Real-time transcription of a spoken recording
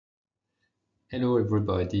Hello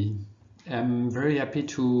everybody. I'm very happy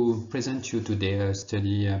to present you today a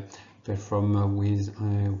study performed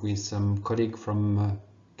with some colleagues from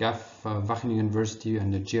Wageningen University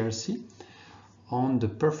and the GRC on the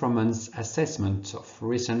performance assessment of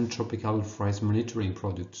recent tropical forest monitoring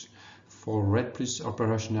products for REDD+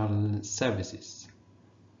 operational services.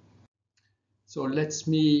 So let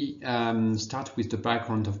me start with the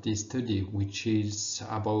background of this study, which is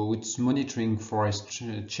about monitoring forest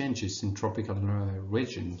changes in tropical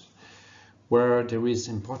regions, where there is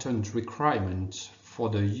important requirement for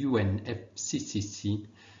the UNFCCC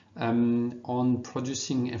on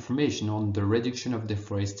producing information on the reduction of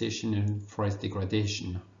deforestation and forest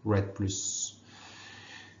degradation, REDD+.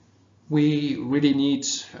 We really need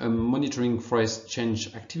monitoring forest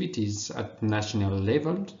change activities at national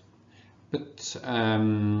level. But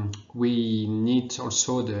we need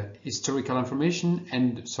also the historical information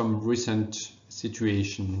and some recent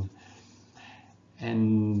situation.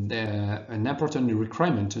 And an important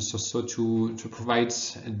requirement is also to provide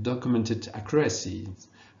documented accuracy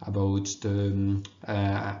about the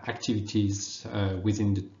activities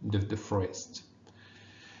within the forest.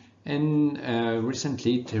 And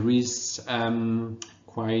recently there is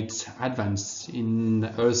quite advanced in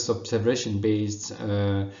Earth observation-based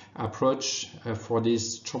approach for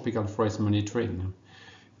this tropical forest monitoring,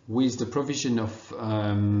 with the provision of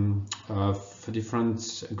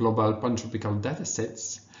different global pantropical data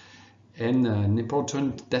sets and an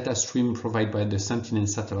important data stream provided by the Sentinel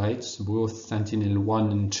satellites, both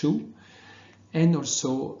Sentinel-1 and 2, and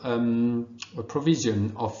also a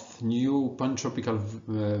provision of new pantropical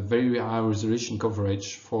very high resolution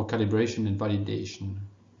coverage for calibration and validation.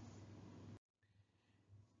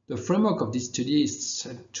 The framework of this study is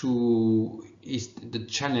the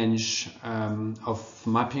challenge of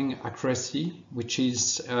mapping accuracy, which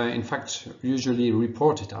is in fact usually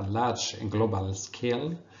reported at large and global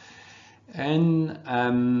scale, and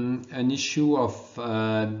an issue of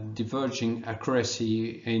diverging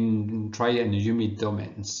accuracy in dry and humid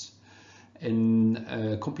domains, and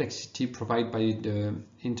complexity provided by the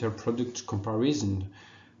inter-product comparison,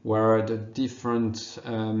 where the different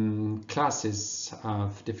classes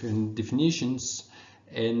have different definitions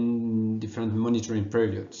and different monitoring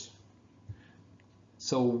periods.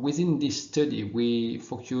 So within this study, we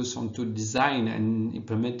focus on the design and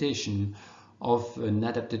implementation of an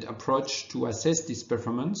adapted approach to assess this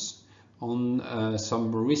performance on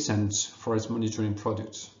some recent forest monitoring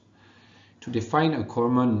products, to define a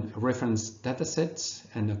common reference dataset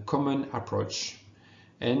and a common approach,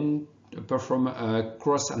 and perform a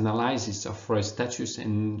cross-analysis of forest status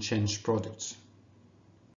and change products.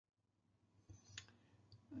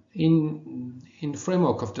 In the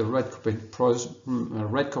framework of the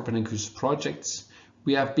REDDCopernicus projects,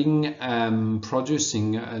 we have been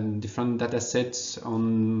producing different data sets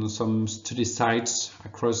on some study sites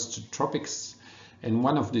across the tropics, and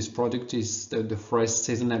one of these products is the forest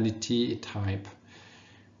seasonality type,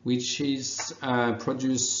 which is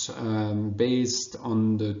produced based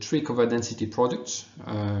on the tree cover density product.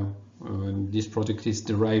 This product is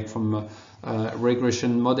derived from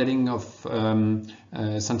regression modeling of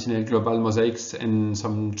Sentinel global mosaics and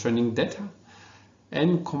some training data,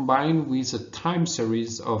 and combined with a time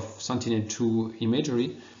series of Sentinel-2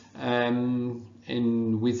 imagery and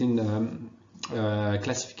within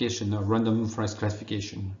classification, a random forest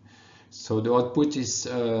classification. So the output is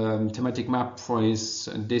thematic map for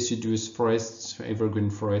deciduous forests, evergreen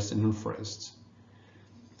forests, and non-forests.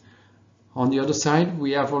 On the other side,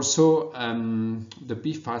 we have also the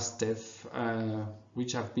BFAST-Def,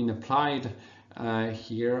 which have been applied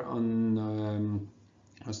here on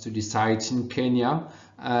study sites in Kenya,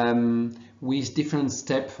 with different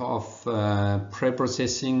steps of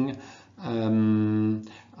pre-processing,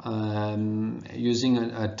 using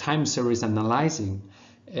a time series analyzing,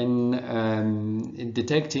 and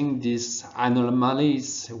detecting these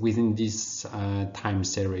anomalies within this time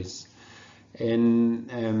series, and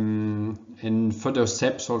further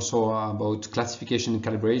steps also about classification,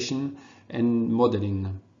 calibration, and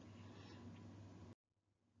modeling.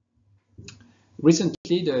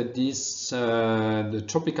 Recently, the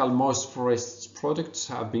tropical moist forest products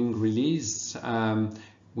have been released,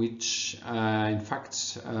 which in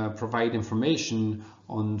fact provide information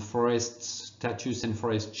on forest status and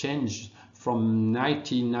forest change from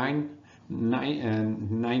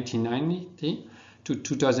 1990 to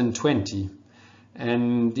 2020,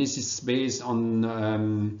 and this is based on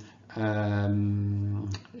an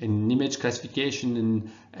image classification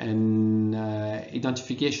and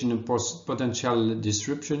identification of potential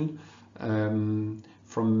disruption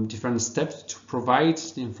from different steps to provide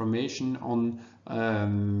the information on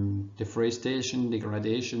deforestation,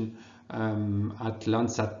 degradation at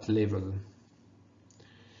Landsat level.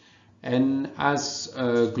 And as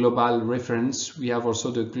a global reference, we have also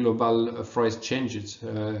the global forest changes,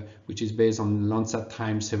 which is based on Landsat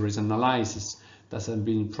time series analysis that has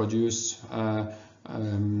been produced for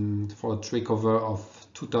a tree cover of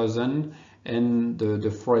 2000 and the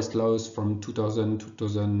forest laws from 2000 to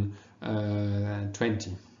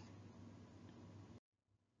 2020.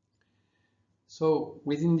 So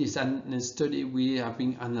within this study, we have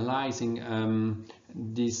been analyzing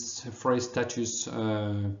this forest status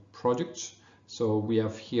products. So we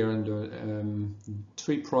have here the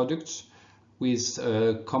 3 products with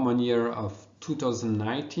a common year of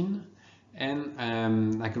 2019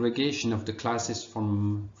 and aggregation of the classes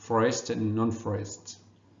from forest and non-forest.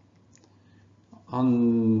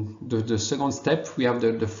 On the second step, we have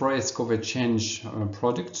the forest cover change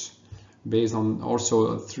product based on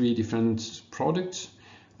also 3 different products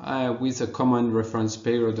with a common reference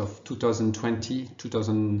period of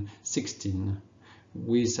 2020-2016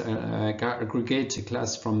 with aggregate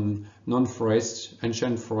class from non-forest,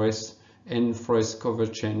 ancient forest and forest cover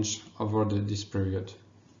change over this period.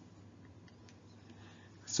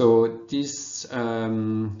 So this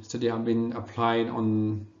study have been applied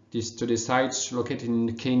on these study sites located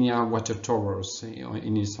in Kenya water towers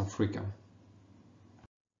in East Africa.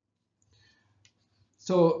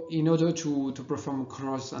 So in order to perform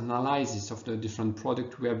cross analysis of the different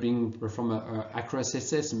products, we have been perform an accuracy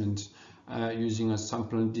assessment using a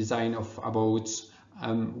sample design of about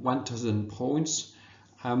 1000 points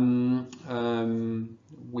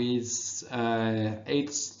with 8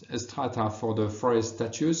 strata for the forest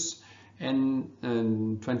status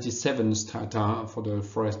and 27 strata for the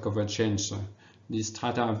forest cover change. These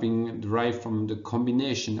strata have been derived from the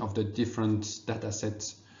combination of the different data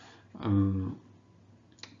sets.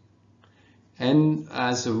 And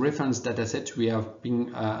as a reference dataset, we have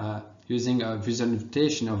been using a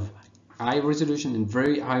visualization of high resolution and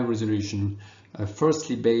very high resolution,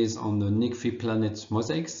 firstly based on the NICFI planet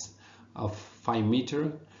mosaics of 5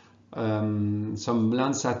 meters, some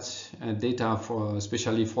Landsat data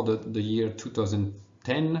especially for the year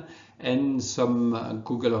 2010, and some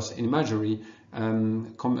Google Earth imagery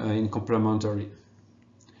in complementary.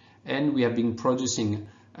 And we have been producing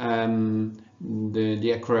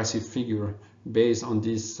the accuracy figure based on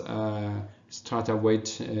this strata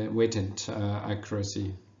weighted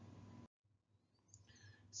accuracy.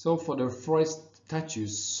 So for the forest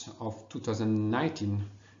status of 2019,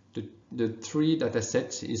 the 3 data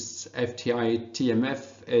sets is FTI,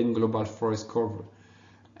 TMF and global forest cover.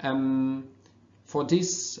 For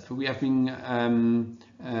this, we have been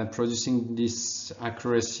producing this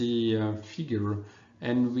accuracy figure,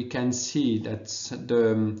 and we can see that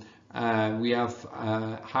we have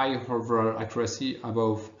high overall accuracy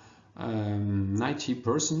above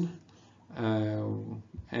 90%,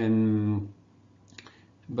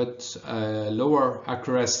 but lower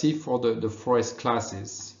accuracy for the forest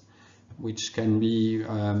classes, which can be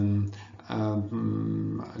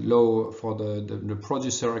low for the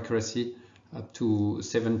producer accuracy up to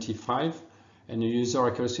 75, and the user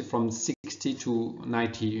accuracy from 60 to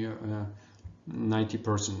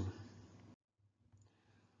 90%.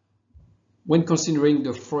 When considering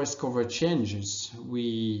the forest cover changes,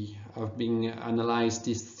 we have been analyzed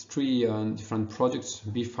these 3 different products: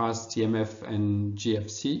 BFAST, TMF, and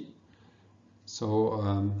GFC. So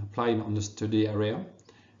applied on the study area,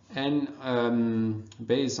 and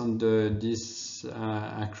based on this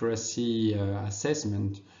accuracy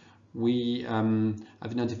assessment, we have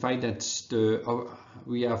identified that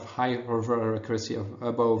we have high overall accuracy of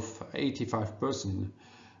above 85%.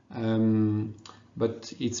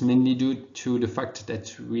 But it's mainly due to the fact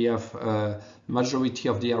that we have majority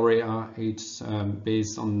of the area it's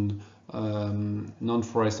based on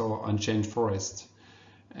non-forest or unchanged forest,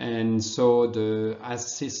 and so the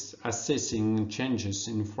assessing changes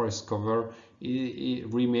in forest cover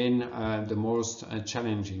remain the most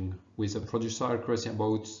challenging, with a producer accuracy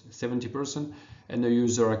about 70% and a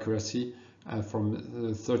user accuracy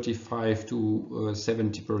from 35 to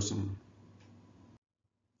 70%.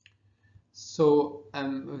 So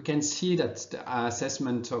we can see that the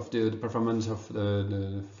assessment of the performance of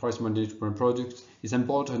the forest management product is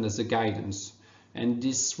important as a guidance, and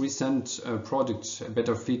this recent product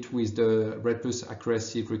better fit with the REDDCopernicus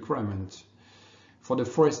accuracy requirement. For the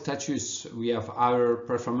forest status, we have higher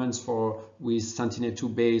performance with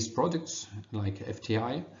Sentinel-2 based products like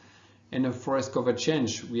FTI, and the forest cover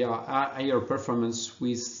change, we have higher performance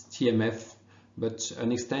with TMF, but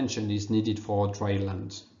an extension is needed for dry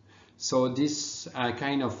land. So this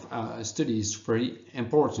kind of study is very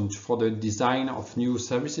important for the design of new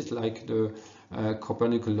services like the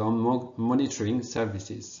Copernicus monitoring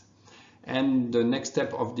services. And the next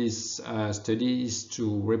step of this study is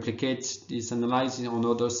to replicate this analysis on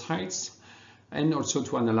other sites and also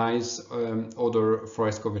to analyze other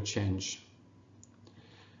forest cover change.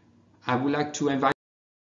 I would like to invite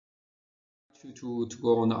you to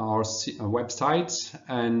go on our website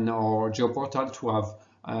and our geoportal to have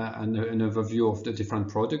an overview of the different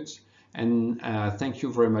products. And thank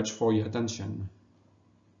you very much for your attention.